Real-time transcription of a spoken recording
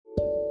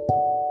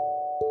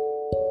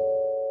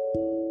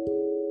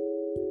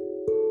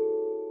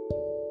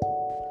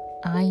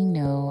I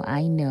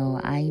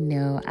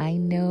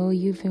know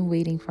you've been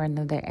waiting for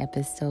another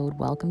episode.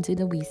 Welcome to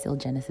the We Still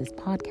Genesis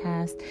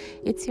podcast.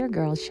 It's your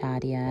girl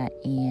Shadia,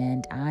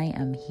 and I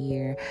am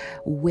here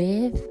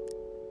with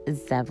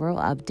several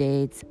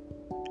updates.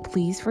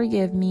 Please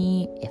forgive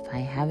me if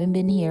I haven't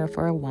been here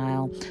for a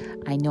while.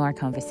 I know our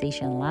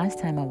conversation last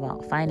time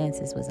about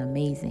finances was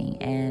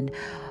amazing, and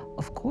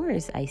of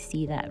course, I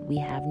see that we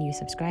have new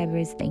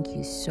subscribers. Thank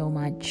you so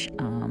much.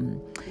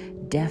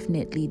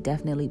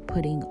 Definitely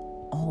putting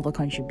all the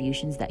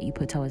contributions that you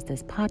put towards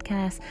this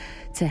podcast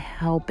to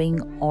helping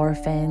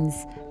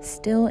orphans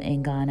still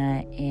in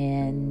Ghana,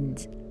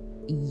 and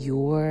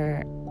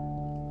your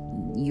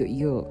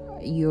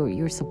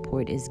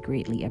support is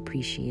greatly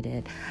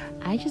appreciated.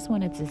 I just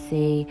wanted to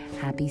say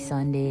happy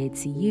Sunday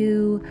to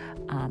you.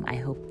 I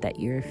hope that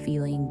you're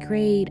feeling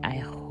great. I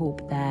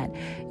hope that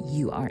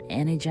you are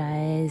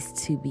energized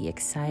to be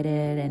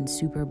excited and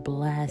super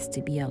blessed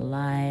to be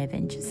alive,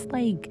 and just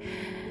like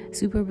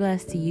super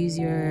blessed to use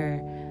your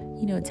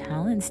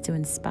talents to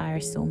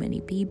inspire so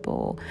many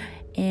people.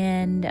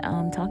 And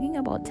talking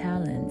about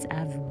talents,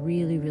 I've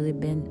really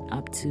been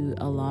up to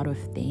a lot of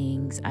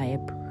things. I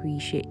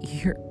appreciate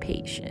your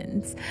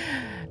patience.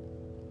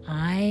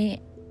 I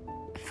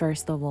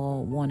first of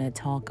all want to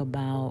talk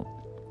about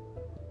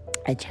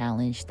a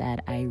challenge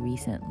that I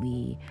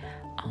recently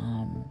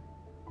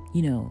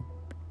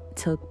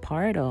took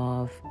part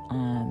of,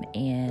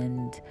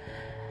 and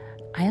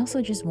I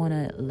also just want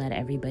to let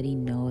everybody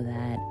know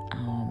that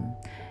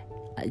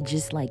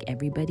just like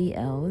everybody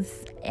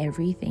else,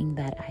 everything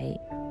that I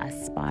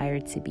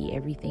aspire to be,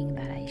 everything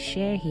that I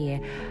share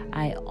here,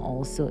 I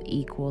also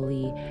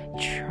equally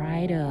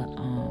try to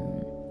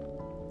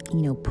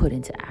put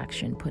into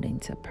action, put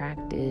into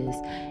practice,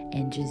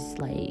 and just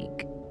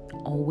like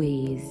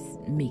always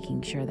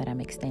making sure that I'm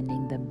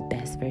extending the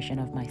best version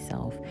of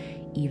myself,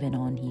 even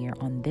on here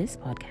on this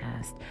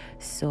podcast.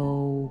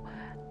 So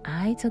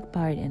I took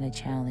part in a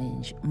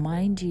challenge.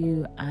 Mind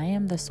you, I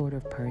am the sort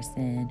of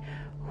person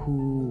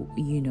who,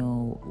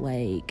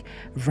 like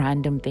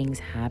random things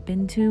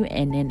happen to,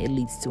 and then it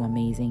leads to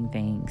amazing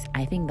things.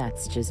 I think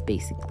that's just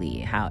basically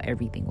how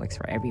everything works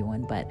for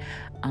everyone. But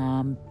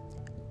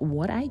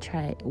what I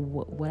try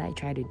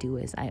to do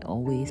is I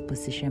always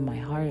position my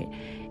heart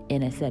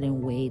in a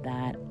certain way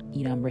that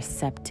I'm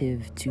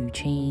receptive to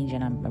change,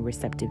 and I'm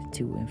receptive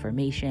to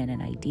information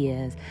and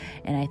ideas,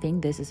 and I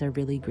think this is a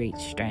really great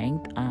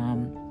strength.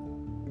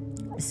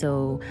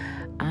 So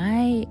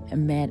I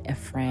met a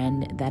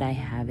friend that I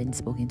haven't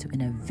spoken to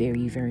in a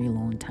very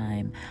long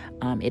time.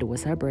 It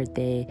was her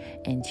birthday,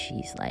 and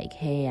she's like,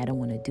 hey, I don't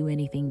want to do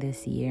anything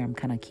this year. I'm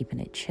kind of keeping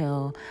it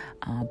chill.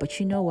 But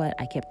you know what?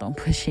 I kept on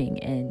pushing,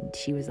 and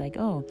she was like,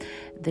 oh,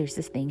 there's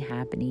this thing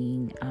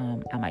happening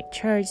at my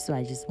church, so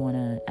I just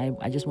want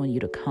you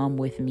to come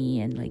with me,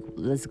 and like,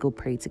 let's go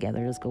pray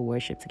together. Let's go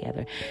worship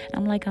together. And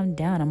I'm like, I'm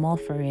down. I'm all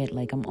for it.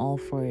 Like, I'm all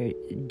for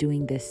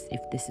doing this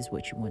if this is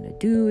what you want to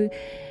do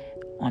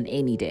on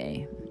any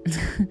day.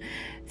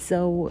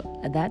 So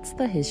that's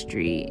the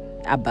history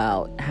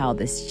about how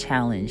this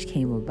challenge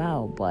came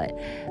about. But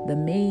the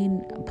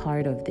main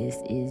part of this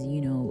is,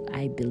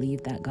 I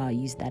believe that God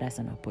used that as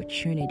an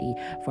opportunity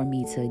for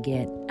me to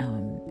get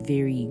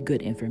very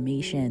good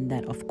information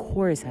that of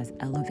course has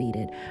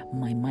elevated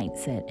my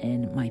mindset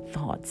and my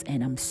thoughts,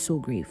 and I'm so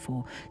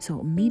grateful.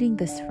 So meeting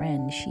this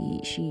friend,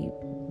 she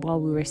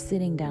while we were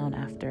sitting down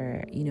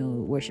after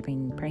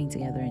worshiping, praying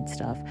together and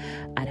stuff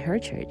at her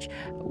church,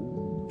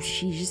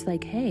 she's just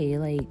like, hey,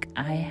 like,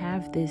 I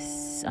have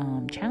this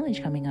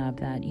challenge coming up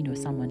that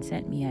someone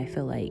sent me. I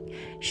feel like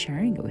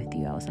sharing it with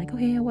you. I was like,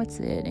 okay, what's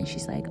it? And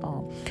she's like,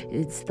 oh,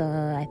 it's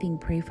the, I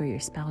think, pray for your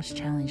spouse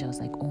challenge. I was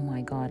like, oh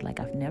my God, like,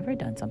 I've never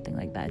done something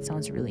like that. It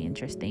sounds really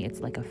interesting. It's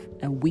like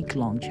a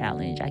week-long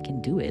challenge. I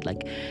can do it.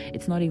 Like,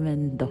 it's not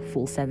even the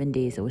full 7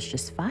 days. It was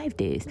just 5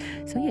 days.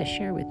 So yeah,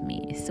 share with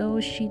me.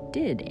 So she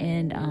did.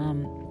 And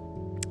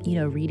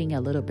reading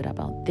a little bit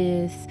about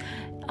this,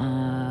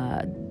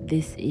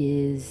 this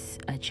is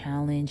a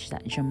challenge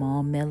that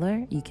Jamal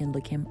Miller, you can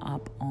look him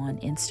up on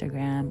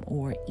Instagram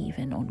or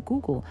even on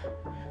Google.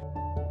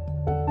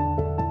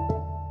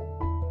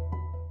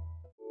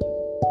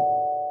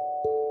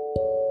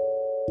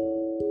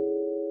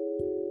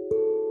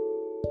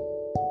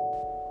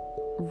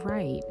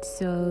 Right,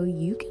 so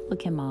you can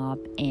look him up,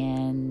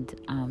 and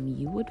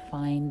you would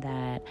find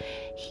that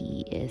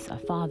he is a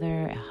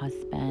father, a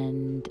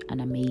husband, an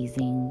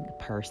amazing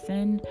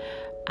person.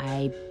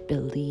 I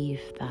believe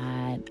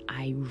that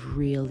I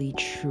really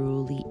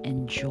truly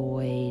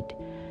enjoyed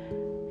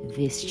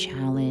this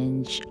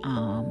challenge.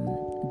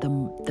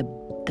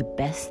 The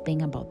best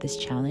thing about this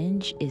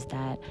challenge is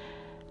that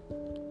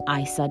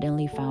I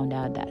suddenly found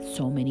out that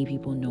so many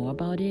people know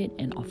about it,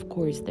 and of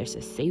course there's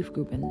a safe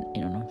group on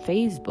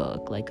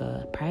Facebook, like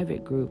a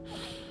private group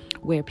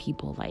where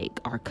people like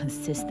are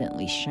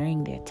consistently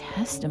sharing their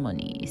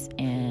testimonies,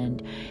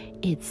 and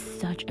it's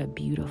such a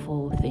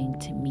beautiful thing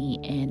to me,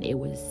 and it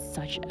was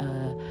such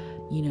a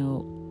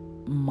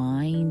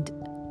mind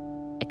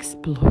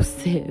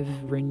explosive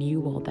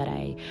renewal that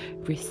I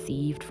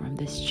received from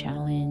this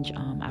challenge.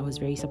 I was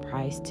very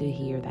surprised to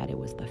hear that it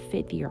was the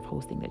 5th year of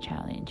hosting the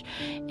challenge.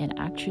 And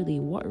actually,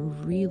 what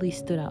really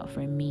stood out for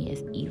me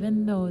is,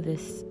 even though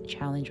this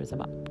challenge was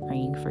about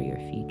praying for your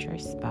future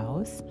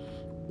spouse,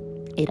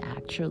 it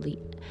actually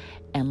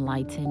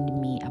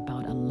enlightened me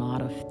about a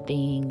lot of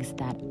things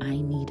that I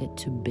needed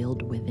to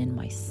build within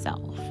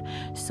myself.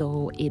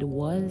 So it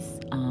was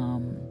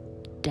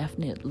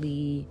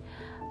definitely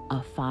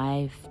a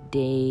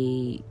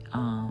 5-day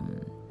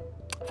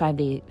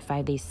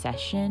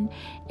session,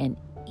 and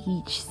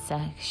each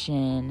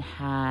section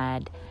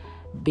had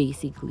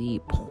basically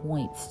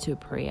points to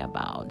pray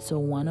about. So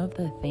one of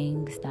the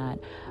things that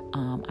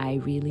I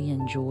really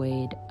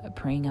enjoyed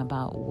praying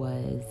about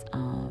was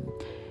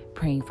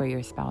praying for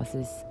your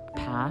spouse's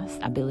past,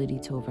 ability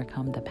to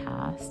overcome the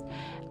past.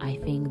 I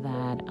think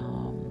that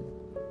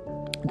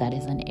that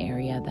is an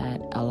area that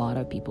a lot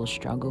of people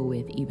struggle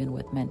with, even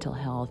with mental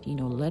health,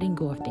 letting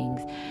go of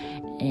things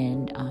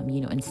and,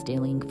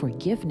 instilling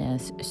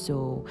forgiveness.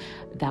 So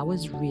that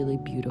was really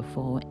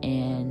beautiful.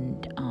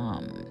 And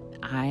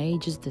I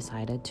just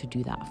decided to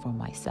do that for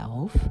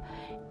myself,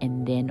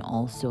 and then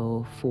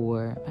also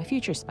for my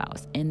future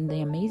spouse. And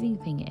the amazing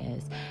thing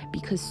is,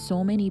 because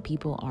so many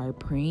people are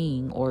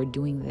praying or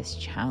doing this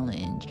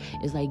challenge,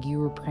 it's like you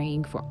were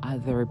praying for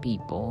other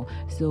people.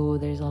 So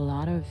there's a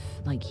lot of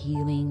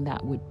healing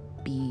that would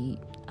be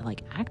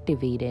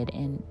activated,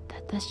 and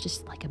that's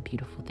just a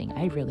beautiful thing.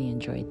 I really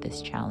enjoyed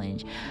this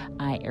challenge.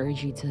 I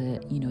urge you to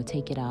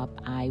take it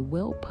up. I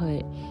will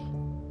put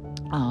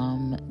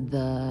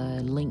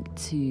the link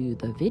to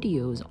the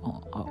videos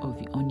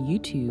on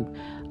YouTube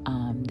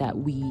that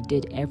we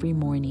did every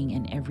morning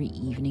and every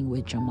evening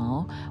with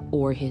Jamal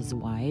or his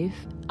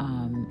wife.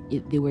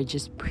 They were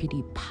just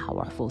pretty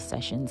powerful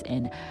sessions,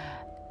 and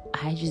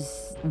I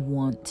just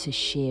want to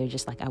share,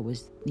 just like I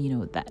was,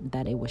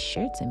 that it was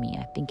shared to me.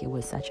 I think it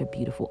was such a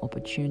beautiful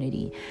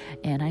opportunity,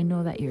 and I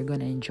know that you're going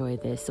to enjoy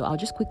this. So I'll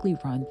just quickly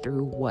run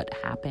through what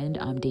happened.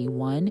 Day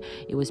 1,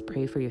 it was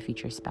pray for your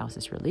future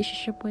spouse's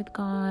relationship with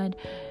God.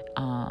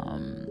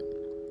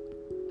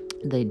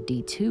 The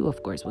day 2,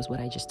 of course, was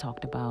what I just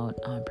talked about,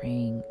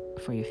 praying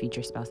for your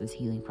future spouse's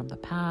healing from the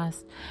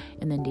past.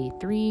 And then day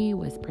 3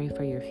 was pray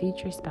for your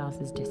future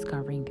spouse's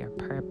discovering their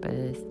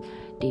purpose.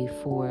 Day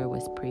 4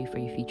 was pray for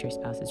your future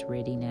spouse's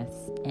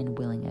readiness and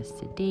willingness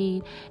to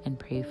date, and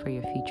pray for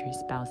your future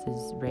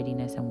spouse's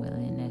readiness and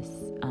willingness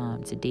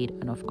to date.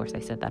 And of course, I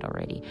said that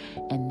already.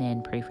 And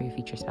then pray for your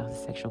future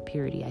spouse's sexual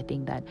purity. I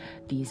think that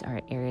these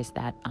are areas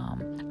that are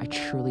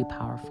truly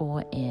powerful,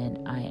 and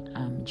I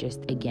am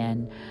just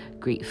again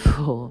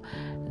grateful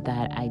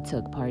that I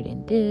took part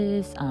in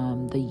this.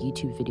 The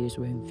YouTube videos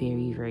were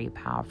very, very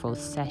powerful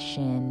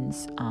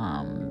sessions,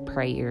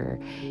 prayer,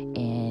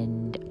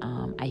 and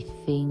I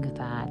think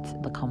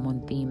that the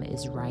common theme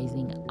is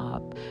rising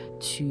up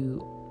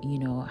to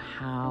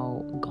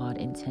how God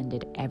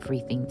intended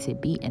everything to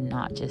be, and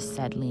not just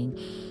settling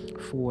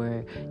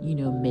for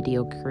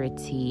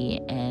mediocrity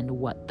and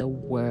what the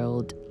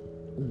world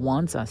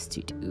wants us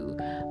to do.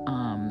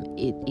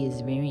 It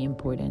is very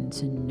important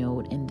to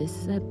note, and this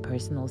is a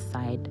personal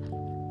side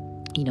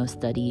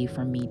study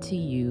from me to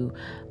you.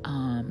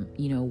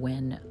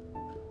 When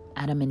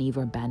Adam and Eve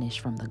were banished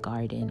from the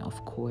garden,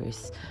 of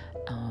course,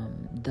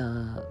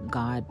 the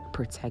God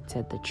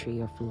protected the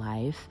tree of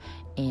life,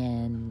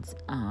 and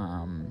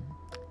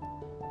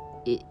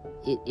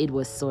it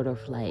was sort of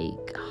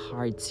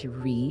hard to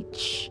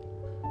reach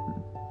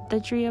the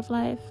tree of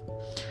life.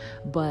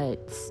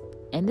 But,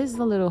 and this is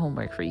a little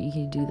homework for you, you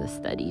can do the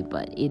study,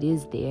 but it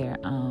is there.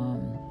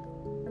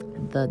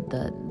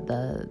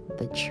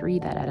 The tree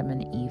that Adam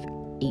and Eve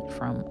ate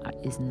from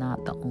is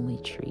not the only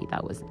tree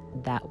that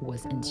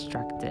was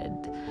instructed,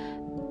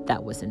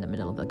 that was in the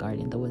middle of the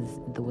garden. There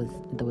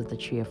was the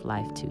tree of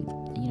life too.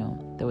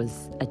 There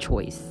was a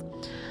choice.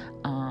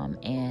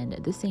 And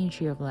the same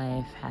tree of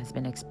life has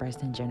been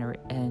expressed in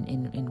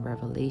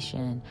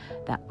Revelation,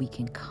 that we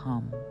can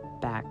come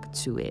back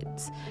to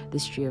it.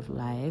 This tree of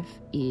life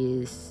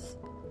is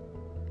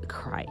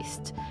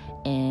Christ,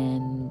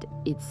 and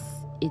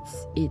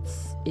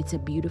it's a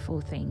beautiful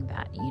thing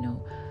that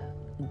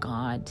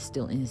God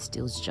still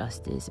instills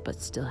justice,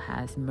 but still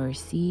has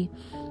mercy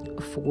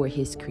for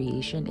his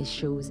creation. It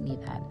shows me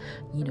that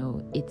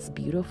it's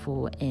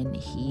beautiful, and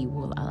he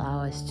will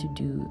allow us to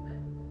do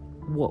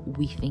what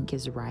we think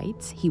is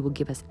right. He will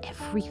give us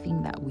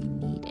everything that we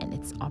need, and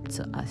it's up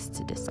to us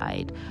to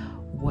decide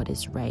what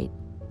is right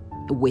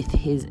with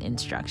his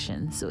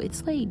instructions. So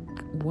it's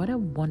what a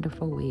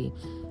wonderful way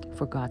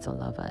for God to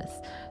love us.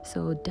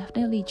 So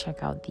definitely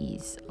check out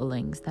these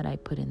links that I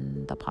put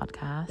in the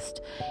podcast.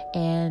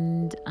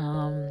 And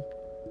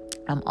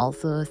I'm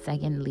also,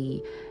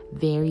 secondly,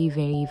 very,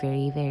 very,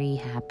 very, very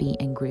happy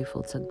and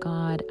grateful to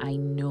God. I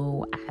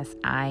know, as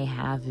I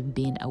have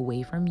been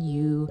away from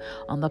you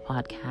on the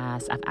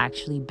podcast, I've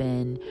actually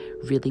been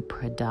really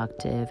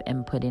productive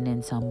and putting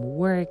in some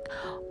work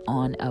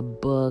on a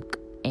book.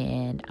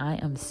 And I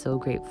am so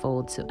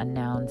grateful to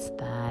announce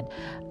that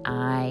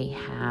I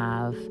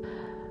have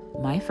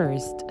my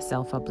first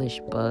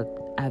self-published book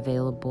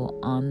available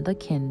on the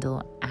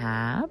Kindle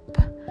app.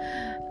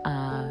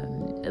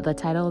 The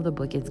title of the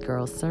book is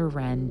Girl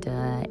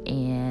Surrender,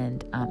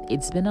 and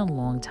it's been a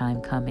long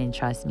time coming,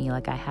 trust me.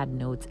 Like, I had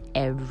notes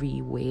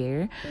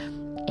everywhere,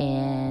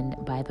 and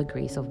by the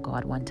grace of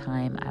God, one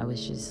time I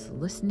was just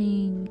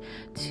listening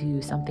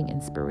to something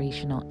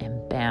inspirational,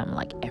 and bam,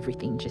 like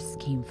everything just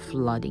came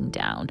flooding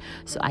down.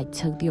 So I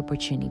took the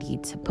opportunity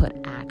to put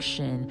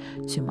action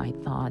to my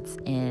thoughts,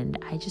 and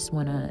I just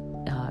want to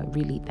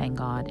really thank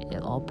God,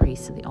 all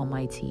praise to the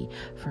Almighty,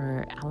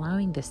 for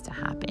allowing this to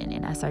happen.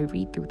 And as I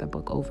read through the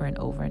book over and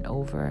over and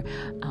over,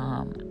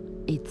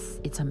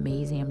 it's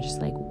amazing. I'm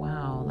just like,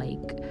 wow,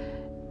 like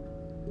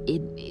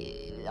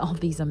all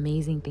these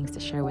amazing things to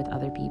share with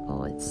other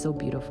people. It's so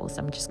beautiful.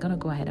 So I'm just gonna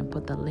go ahead and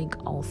put the link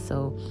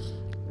also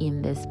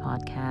in this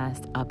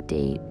podcast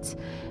update.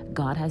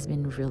 God has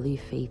been really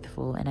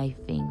faithful, and I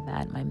think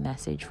that my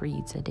message for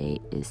you today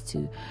is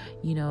to,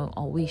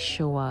 always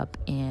show up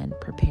and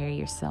prepare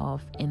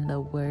yourself in the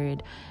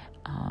Word.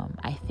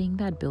 I think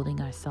that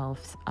building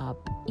ourselves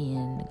up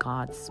in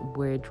God's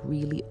Word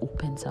really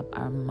opens up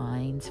our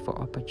minds for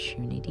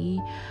opportunity.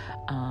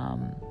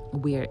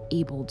 We're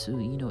able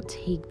to,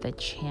 take the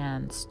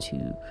chance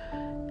to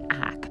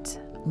act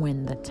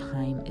when the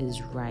time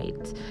is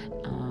right.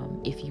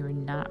 If you're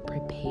not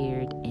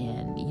prepared,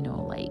 and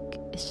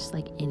it's just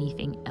like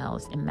anything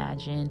else.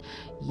 Imagine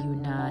you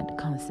not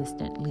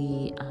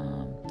consistently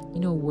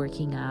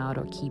working out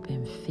or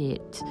keeping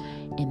fit,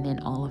 and then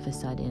all of a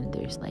sudden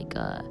there's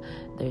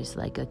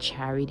like a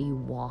charity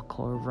walk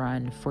or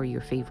run for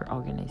your favorite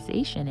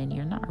organization, and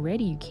you're not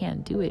ready. You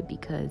can't do it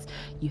because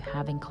you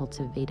haven't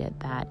cultivated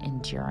that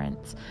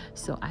endurance.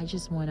 So I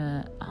just want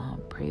to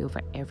pray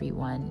over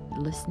everyone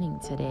listening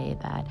today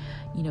that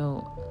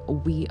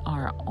we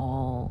are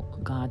all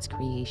God's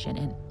creation,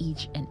 and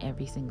each and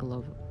every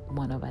single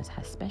one of us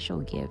has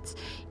special gifts.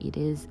 It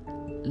is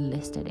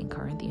listed in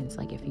Corinthians.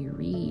 Like, if you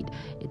read,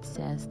 it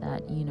says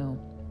that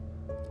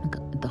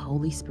the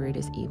Holy Spirit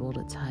is able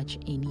to touch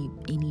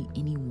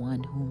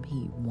anyone whom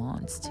He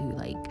wants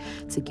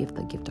to give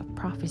the gift of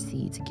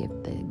prophecy, to give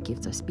the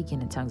gift of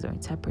speaking in tongues or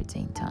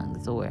interpreting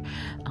tongues, or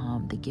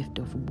the gift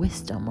of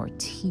wisdom or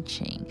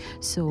teaching.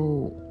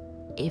 So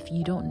if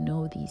you don't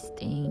know these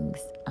things,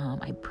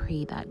 I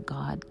pray that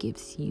God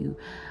gives you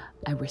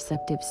a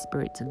receptive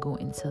spirit to go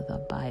into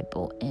the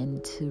Bible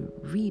and to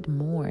read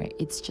more.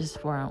 It's just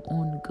for our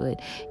own good.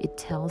 It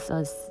tells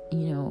us,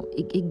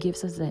 it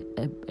gives us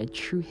a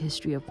true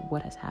history of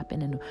what has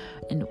happened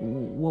and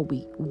what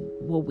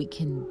we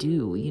can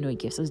do. It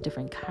gives us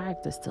different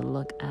characters to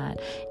look at.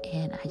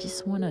 And I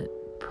just want to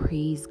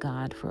praise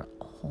God for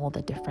all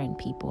the different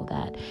people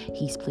that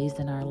He's placed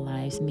in our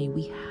lives. May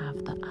we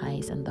have the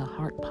eyes and the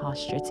heart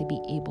posture to be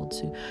able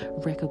to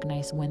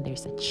recognize when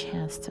there's a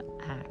chance to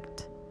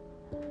act.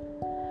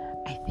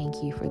 I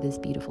thank you for this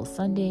beautiful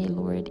Sunday,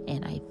 Lord,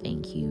 and I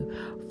thank you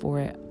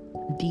for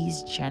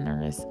these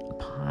generous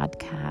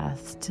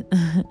podcast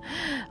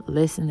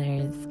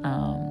listeners.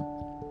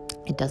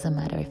 It doesn't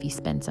matter if you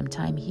spend some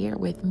time here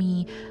with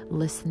me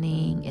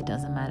listening. It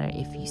doesn't matter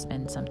if you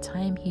spend some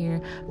time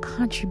here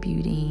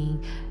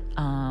contributing.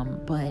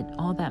 But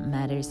all that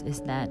matters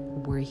is that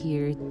we're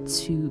here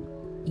to,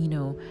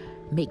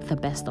 make the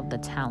best of the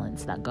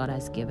talents that God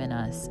has given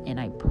us. And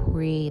I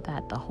pray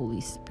that the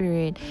Holy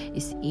Spirit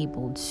is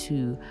able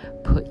to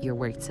put your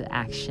work to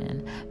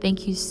action.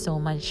 Thank you so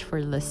much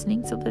for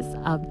listening to this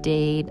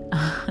update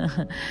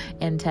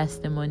and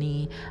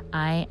testimony.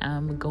 I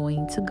am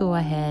going to go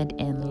ahead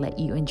and let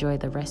you enjoy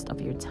the rest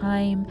of your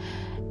time.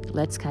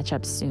 Let's catch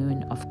up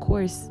soon, of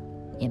course,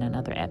 in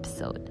another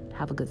episode.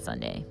 Have a good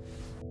Sunday.